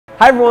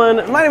Hi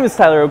everyone, my name is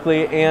Tyler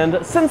Oakley,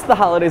 and since the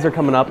holidays are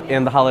coming up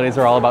and the holidays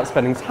are all about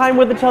spending time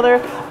with each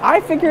other,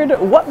 I figured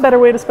what better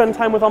way to spend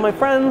time with all my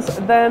friends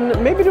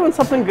than maybe doing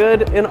something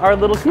good in our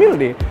little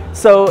community.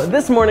 So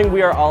this morning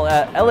we are all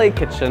at LA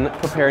Kitchen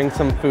preparing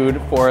some food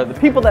for the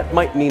people that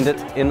might need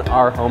it in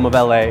our home of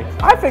LA.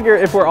 I figure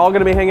if we're all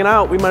going to be hanging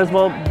out, we might as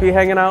well be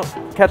hanging out,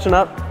 catching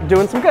up,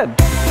 doing some good.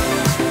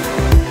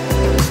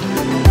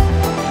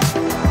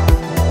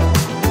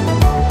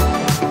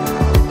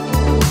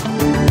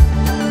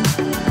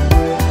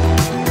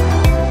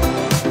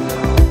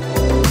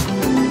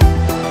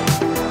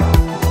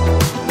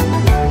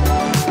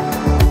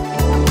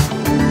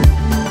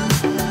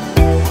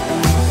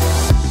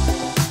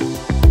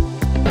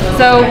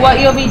 So what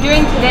you'll be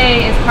doing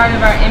today is part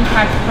of our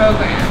impact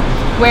program,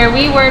 where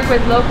we work with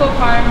local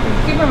farms and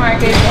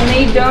supermarkets and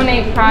they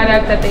donate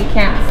product that they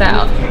can't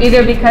sell,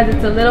 either because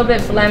it's a little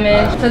bit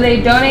blemished, so they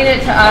donate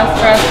it to us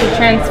for us to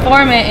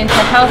transform it into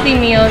healthy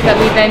meals that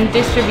we then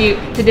distribute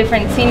to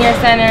different senior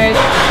centers,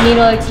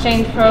 needle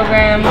exchange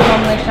programs,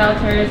 homeless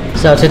shelters.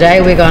 So today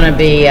we're going to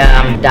be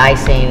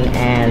dicing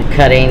and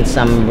cutting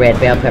some red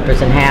bell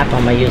peppers in half.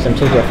 I'm going to use them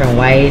two different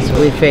ways.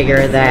 We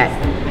figure that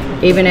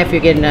even if you're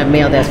getting a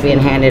meal that's being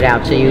handed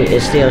out to you, it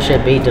still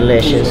should be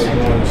delicious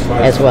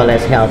as well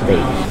as healthy.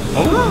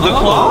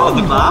 Oh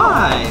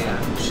my!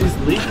 She's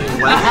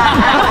leaking.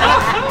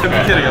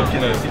 I'm kidding.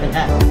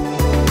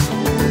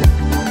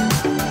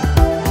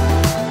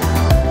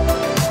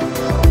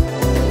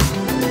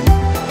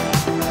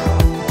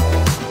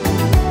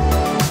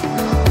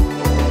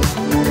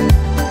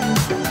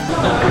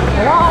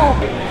 Hello.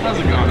 How's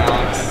it going,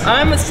 Alex?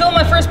 I'm still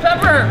my first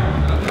pepper.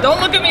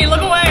 Don't look at me.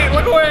 Look away.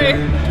 Look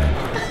away.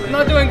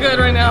 I'm not doing good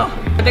right now.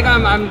 I think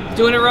I'm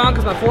doing it wrong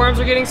because my forearms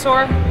are getting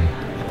sore. I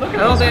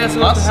don't think that's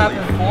supposed to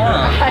happen.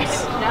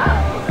 Forearms.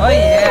 Oh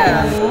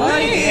yeah. Oh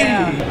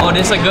yeah. Oh,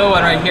 this is a good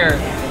one right here.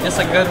 This is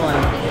a good one.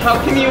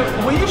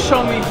 Will you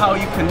show me how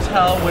you can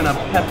tell when a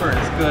pepper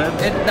is good?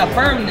 The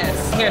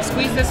firmness. Here,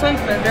 squeeze this one,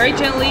 but very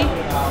gently.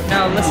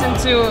 Now listen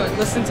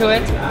to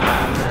it.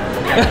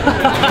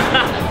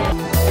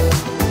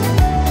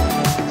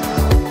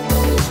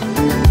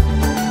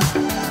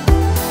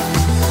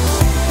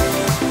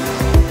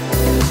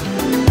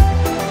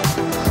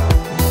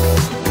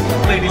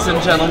 Ladies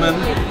and gentlemen,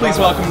 please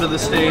welcome to the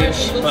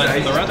stage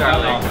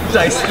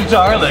Diced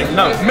Darling.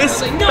 No,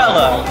 Miss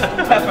Bella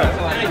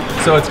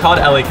Pepper. So it's called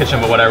LA Kitchen,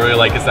 but what I really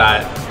like is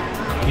that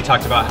he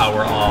talked about how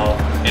we're all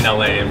in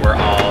LA and we're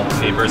all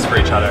neighbors for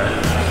each other.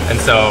 And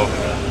so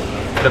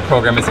the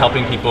program is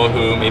helping people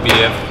who maybe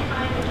have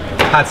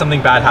had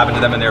something bad happen to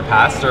them in their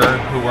past or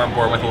who weren't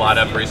born with a lot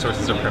of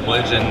resources or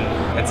privilege,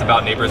 and it's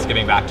about neighbors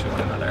giving back to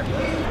one another.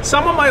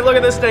 Someone might look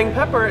at this dang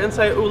pepper and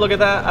say, ooh, look at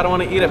that, I don't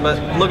want to eat it,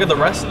 but look at the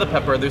rest of the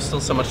pepper, there's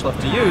still so much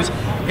left to use.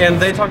 And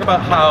they talk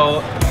about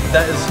how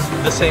that is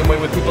the same way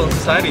with people in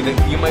society,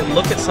 that you might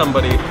look at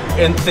somebody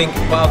and think,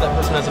 wow, that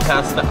person has a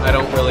past that I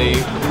don't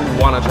really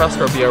want to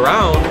trust or be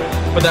around,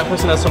 but that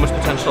person has so much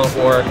potential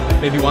or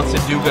maybe wants to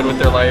do good with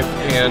their life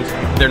and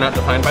they're not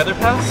defined by their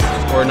past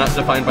or not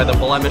defined by the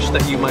blemish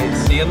that you might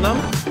see in them.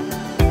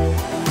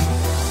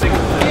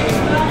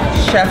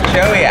 Chef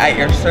Joey at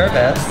your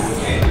service.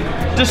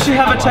 Does she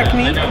have a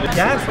technique?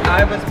 Yes,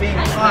 I was being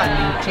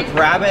taught to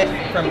grab it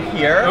from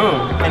here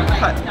and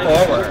cut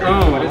forward.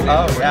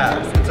 Oh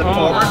yes, it's a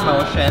forward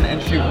motion,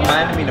 and she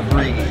reminded me to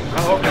breathe.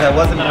 Because I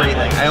wasn't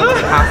breathing. I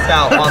almost passed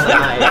out on the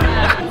night.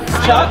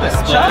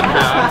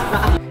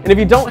 Chop. And if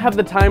you don't have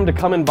the time to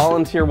come and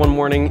volunteer one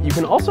morning, you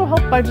can also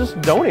help by just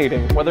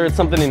donating, whether it's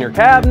something in your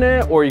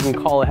cabinet or you can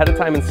call ahead of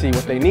time and see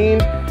what they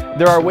need.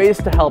 There are ways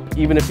to help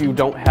even if you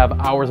don't have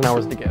hours and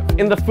hours to give.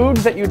 And the food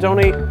that you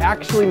donate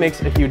actually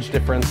makes a huge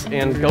difference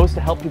and goes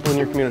to help people in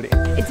your community.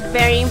 It's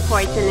very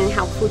important and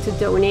helpful to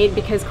donate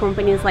because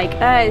companies like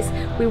us,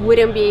 we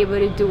wouldn't be able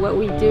to do what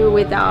we do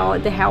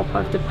without the help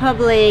of the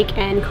public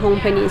and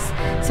companies.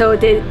 So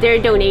their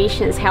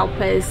donations help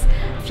us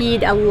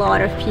feed a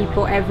lot of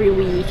people every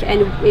week,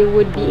 and it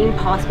would be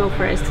impossible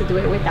for us to do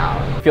it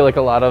without. I feel like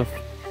a lot of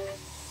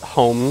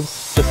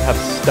homes just have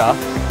stuff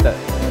that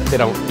they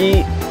don't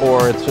eat,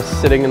 or it's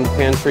just sitting in the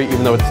pantry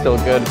even though it's still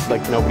good. It's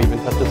like nobody even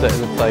touches it,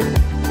 and it's like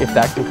if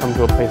that can come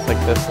to a place like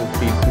this and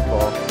feed people,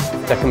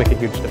 that can make a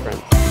huge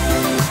difference.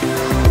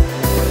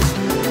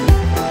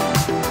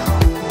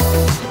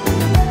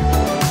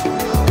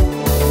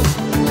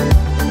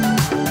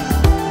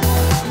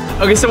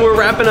 Okay, so we're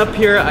wrapping up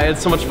here. I had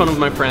so much fun with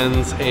my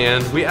friends,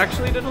 and we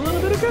actually did a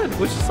little bit of good,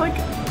 which is like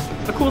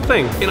a cool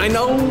thing. And I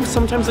know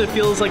sometimes it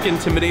feels like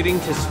intimidating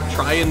to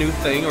try a new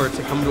thing or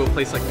to come to a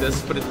place like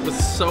this, but it was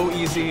so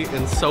easy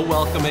and so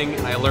welcoming,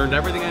 and I learned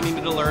everything I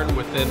needed to learn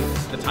within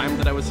the time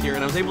that I was here,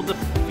 and I was able to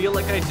feel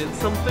like I did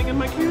something in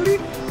my community,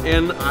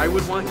 and I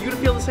would want you to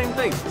feel the same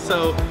thing.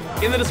 So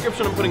in the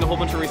description, I'm putting a whole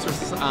bunch of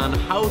resources on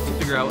how to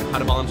figure out how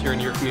to volunteer in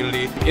your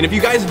community. And if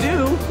you guys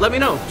do, let me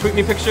know. Tweet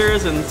me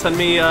pictures and send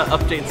me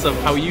updates of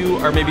how you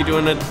are maybe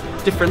doing a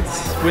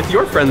difference with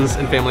your friends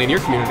and family in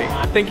your community.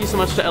 Thank you so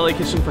much to LA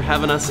Kitchen for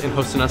having us and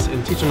hosting us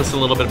and teaching us a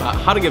little bit about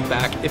how to give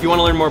back. If you want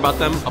to learn more about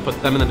them, I'll put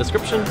them in the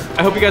description.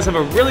 I hope you guys have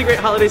a really great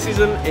holiday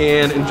season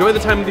and enjoy the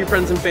time with your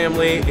friends and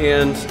family.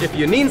 And if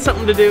you need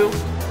something to do,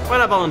 why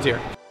not volunteer?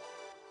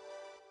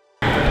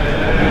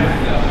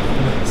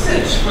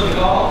 Cinch for the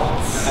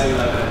balls. I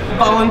love it.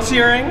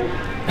 Volunteering,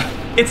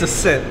 it's a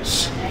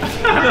cinch.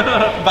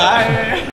 Bye.